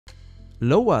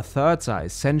Lower thirds are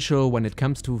essential when it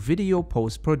comes to video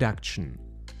post-production.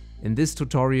 In this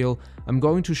tutorial, I'm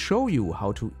going to show you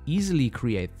how to easily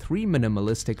create 3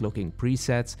 minimalistic looking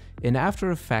presets in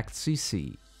After Effects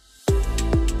CC.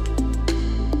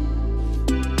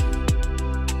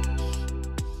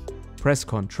 Press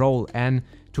Ctrl-N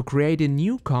to create a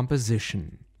new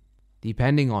composition.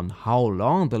 Depending on how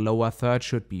long the lower third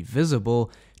should be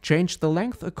visible, change the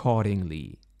length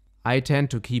accordingly. I tend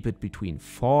to keep it between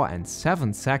 4 and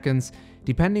 7 seconds,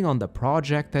 depending on the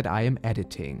project that I am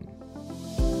editing.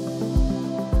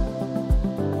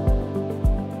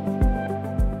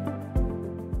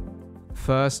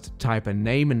 First, type a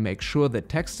name and make sure the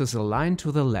text is aligned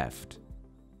to the left.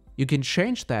 You can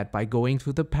change that by going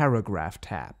to the Paragraph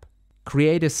tab.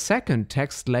 Create a second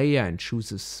text layer and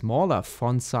choose a smaller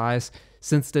font size,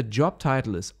 since the job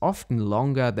title is often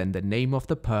longer than the name of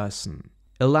the person.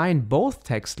 Align both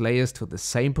text layers to the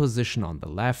same position on the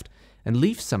left and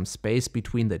leave some space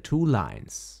between the two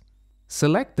lines.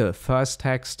 Select the first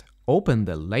text, open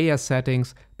the layer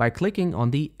settings by clicking on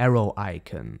the arrow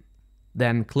icon.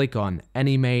 Then click on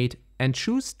Animate and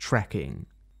choose Tracking.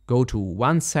 Go to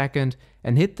 1 second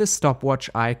and hit the stopwatch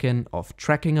icon of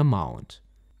tracking amount.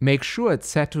 Make sure it's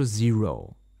set to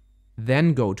 0.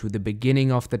 Then go to the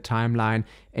beginning of the timeline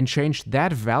and change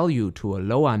that value to a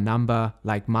lower number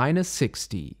like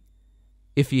 -60.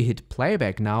 If you hit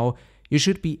playback now, you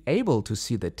should be able to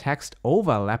see the text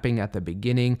overlapping at the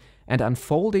beginning and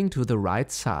unfolding to the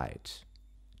right side.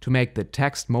 To make the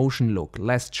text motion look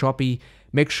less choppy,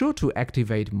 make sure to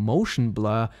activate Motion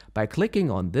Blur by clicking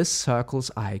on this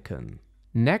circle's icon.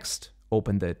 Next,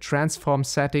 open the transform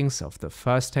settings of the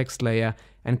first text layer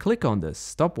and click on the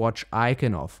stopwatch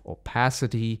icon of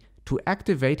opacity to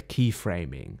activate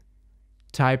keyframing.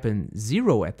 Type in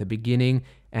 0 at the beginning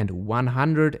and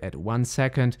 100 at 1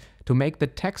 second to make the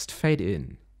text fade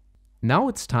in. Now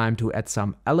it's time to add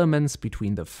some elements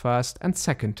between the first and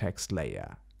second text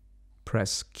layer.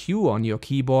 Press Q on your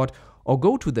keyboard or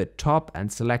go to the top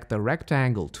and select the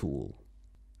rectangle tool.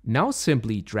 Now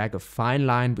simply drag a fine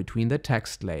line between the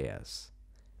text layers.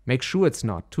 Make sure it's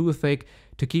not too thick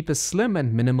to keep a slim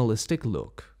and minimalistic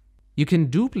look. You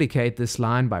can duplicate this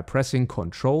line by pressing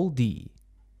Ctrl-D.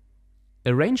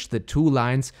 Arrange the two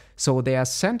lines so they are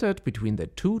centered between the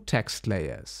two text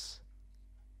layers.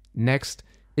 Next,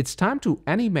 it's time to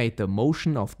animate the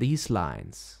motion of these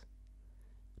lines.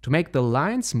 To make the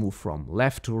lines move from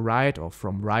left to right or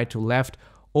from right to left,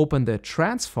 open the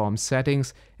transform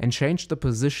settings and change the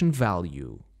position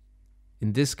value.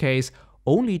 In this case,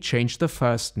 only change the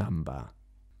first number.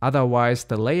 Otherwise,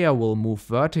 the layer will move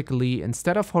vertically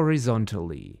instead of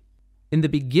horizontally. In the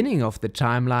beginning of the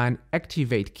timeline,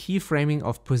 activate keyframing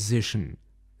of position.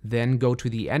 Then go to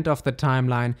the end of the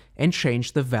timeline and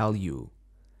change the value.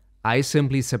 I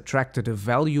simply subtracted a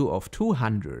value of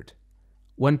 200.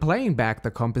 When playing back the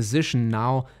composition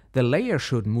now, the layer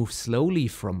should move slowly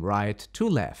from right to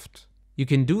left. You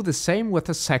can do the same with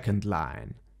the second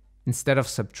line. Instead of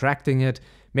subtracting it,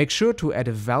 make sure to add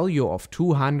a value of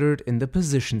 200 in the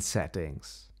position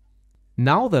settings.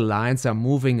 Now the lines are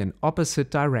moving in opposite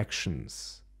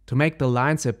directions. To make the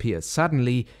lines appear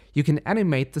suddenly, you can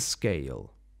animate the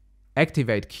scale.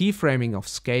 Activate keyframing of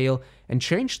scale and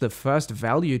change the first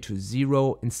value to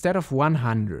 0 instead of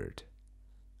 100.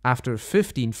 After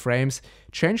 15 frames,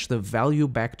 change the value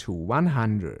back to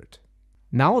 100.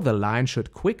 Now the line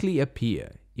should quickly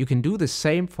appear. You can do the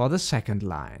same for the second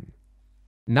line.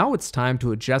 Now it's time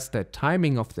to adjust the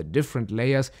timing of the different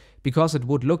layers, because it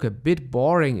would look a bit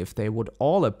boring if they would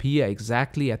all appear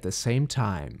exactly at the same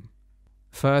time.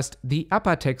 First, the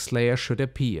upper text layer should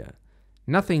appear.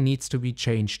 Nothing needs to be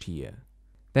changed here.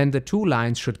 Then the two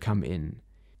lines should come in.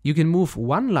 You can move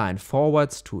one line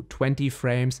forwards to 20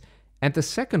 frames and the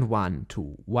second one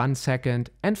to 1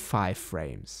 second and 5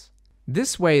 frames.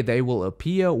 This way they will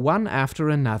appear one after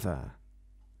another.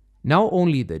 Now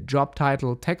only the job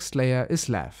title text layer is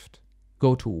left.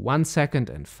 Go to 1 second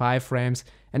and 5 frames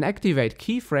and activate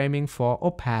keyframing for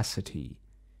opacity.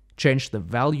 Change the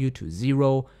value to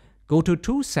 0, go to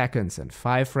 2 seconds and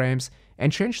 5 frames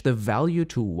and change the value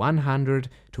to 100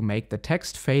 to make the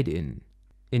text fade in.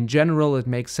 In general, it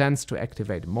makes sense to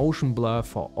activate motion blur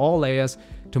for all layers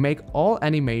to make all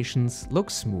animations look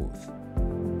smooth.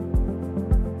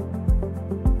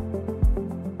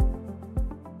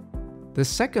 The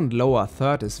second lower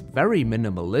third is very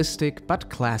minimalistic but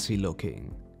classy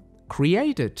looking.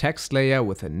 Create a text layer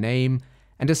with a name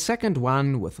and a second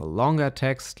one with a longer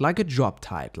text like a job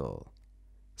title.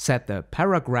 Set the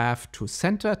paragraph to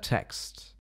center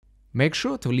text. Make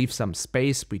sure to leave some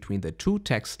space between the two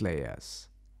text layers.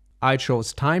 I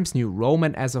chose Times New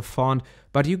Roman as a font,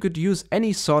 but you could use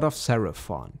any sort of serif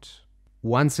font.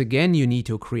 Once again, you need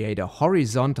to create a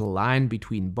horizontal line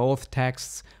between both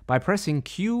texts by pressing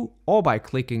Q or by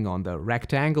clicking on the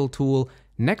rectangle tool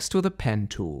next to the pen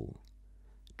tool.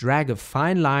 Drag a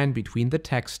fine line between the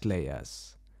text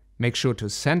layers. Make sure to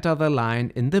center the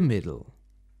line in the middle.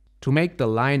 To make the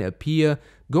line appear,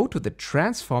 go to the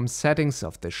transform settings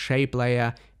of the shape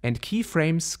layer and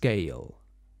keyframe scale.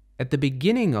 At the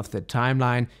beginning of the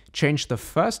timeline, change the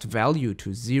first value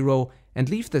to 0 and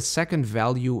leave the second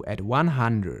value at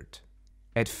 100.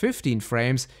 At 15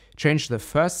 frames, change the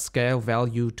first scale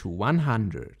value to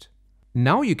 100.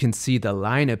 Now you can see the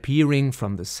line appearing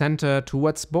from the center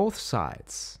towards both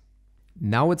sides.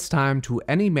 Now it's time to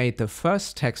animate the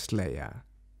first text layer.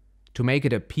 To make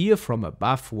it appear from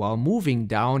above while moving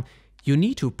down, you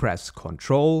need to press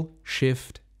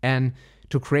Ctrl-Shift-N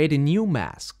to create a new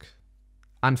mask.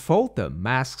 Unfold the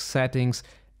mask settings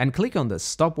and click on the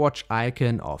stopwatch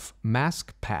icon of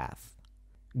Mask Path.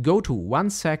 Go to 1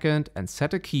 second and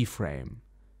set a keyframe.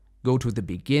 Go to the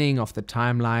beginning of the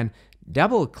timeline,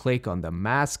 double-click on the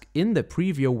mask in the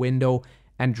preview window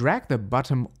and drag the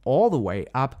bottom all the way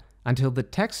up until the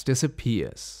text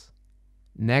disappears.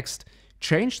 Next,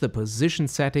 change the position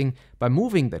setting by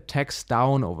moving the text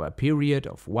down over a period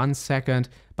of 1 second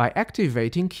by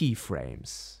activating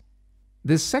keyframes.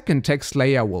 This second text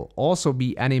layer will also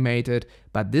be animated,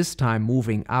 but this time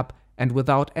moving up and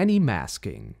without any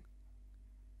masking.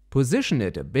 Position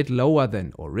it a bit lower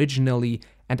than originally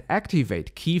and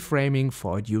activate keyframing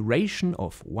for a duration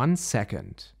of 1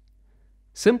 second.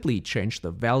 Simply change the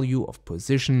value of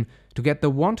position to get the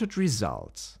wanted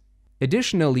results.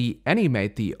 Additionally,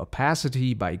 animate the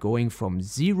opacity by going from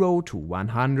 0 to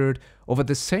 100 over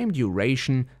the same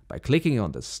duration by clicking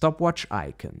on the stopwatch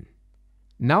icon.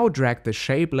 Now drag the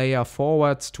shape layer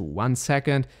forwards to 1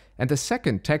 second and the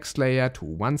second text layer to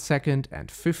 1 second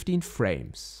and 15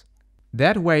 frames.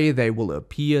 That way they will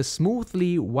appear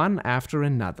smoothly one after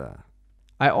another.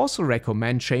 I also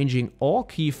recommend changing all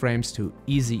keyframes to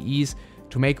Easy Ease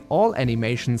to make all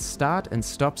animations start and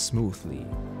stop smoothly.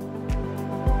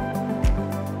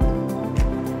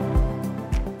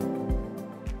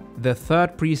 The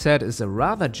third preset is a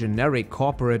rather generic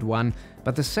corporate one,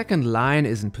 but the second line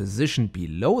isn't positioned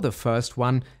below the first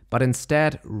one, but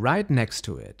instead right next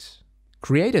to it.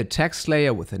 Create a text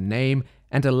layer with a name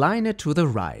and align it to the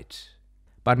right.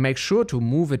 But make sure to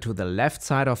move it to the left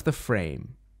side of the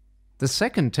frame. The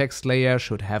second text layer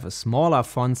should have a smaller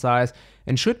font size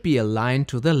and should be aligned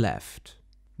to the left.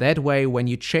 That way, when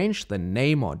you change the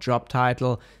name or job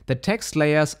title, the text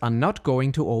layers are not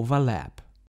going to overlap.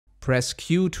 Press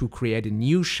Q to create a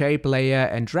new shape layer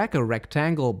and drag a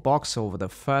rectangle box over the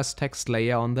first text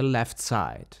layer on the left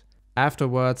side.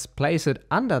 Afterwards, place it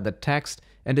under the text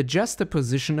and adjust the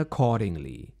position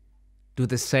accordingly. Do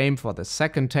the same for the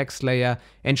second text layer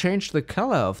and change the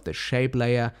color of the shape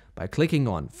layer by clicking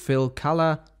on Fill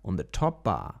Color on the top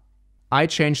bar. I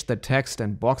changed the text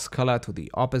and box color to the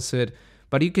opposite,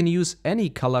 but you can use any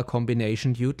color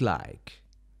combination you'd like.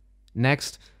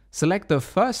 Next, select the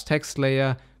first text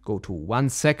layer, go to 1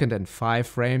 second and 5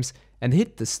 frames and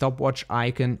hit the stopwatch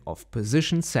icon of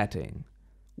Position Setting.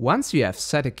 Once you have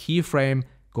set a keyframe,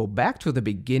 go back to the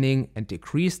beginning and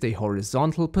decrease the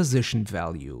horizontal position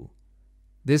value.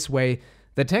 This way,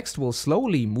 the text will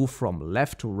slowly move from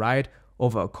left to right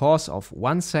over a course of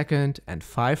 1 second and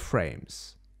 5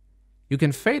 frames. You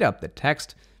can fade up the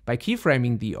text by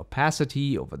keyframing the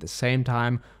opacity over the same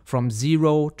time from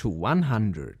 0 to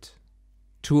 100.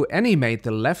 To animate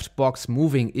the left box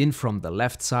moving in from the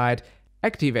left side,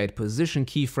 activate position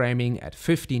keyframing at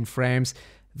 15 frames,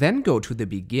 then go to the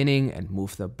beginning and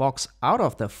move the box out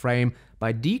of the frame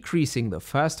by decreasing the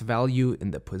first value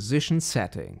in the position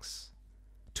settings.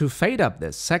 To fade up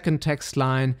the second text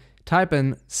line, type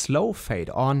in Slow Fade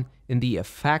On in the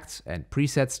Effects and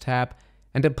Presets tab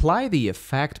and apply the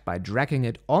effect by dragging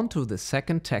it onto the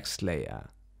second text layer.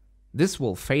 This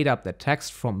will fade up the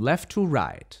text from left to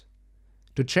right.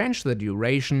 To change the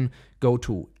duration, go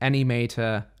to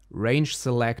Animator, Range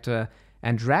Selector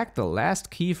and drag the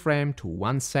last keyframe to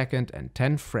 1 second and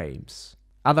 10 frames.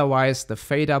 Otherwise, the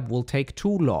fade up will take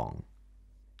too long.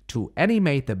 To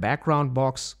animate the background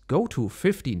box, go to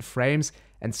 15 frames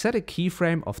and set a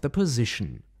keyframe of the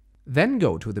position. Then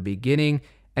go to the beginning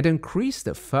and increase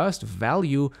the first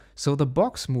value so the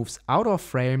box moves out of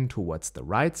frame towards the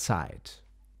right side.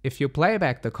 If you play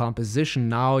back the composition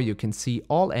now, you can see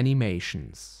all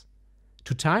animations.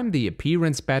 To time the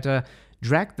appearance better,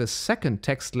 drag the second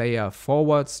text layer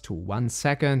forwards to 1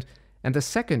 second and the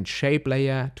second shape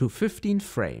layer to 15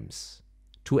 frames.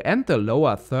 To end the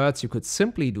lower thirds, you could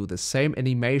simply do the same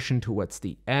animation towards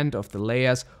the end of the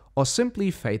layers or simply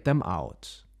fade them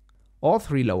out. All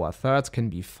 3 lower thirds can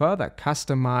be further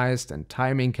customized and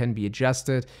timing can be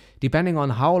adjusted depending on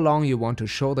how long you want to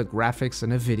show the graphics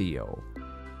in a video.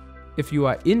 If you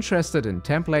are interested in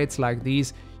templates like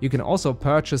these, you can also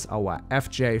purchase our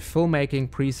FJ filmmaking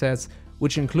presets,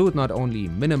 which include not only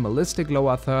minimalistic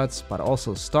lower thirds but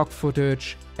also stock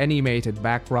footage, animated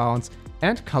backgrounds,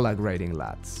 and color grading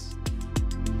LUTs.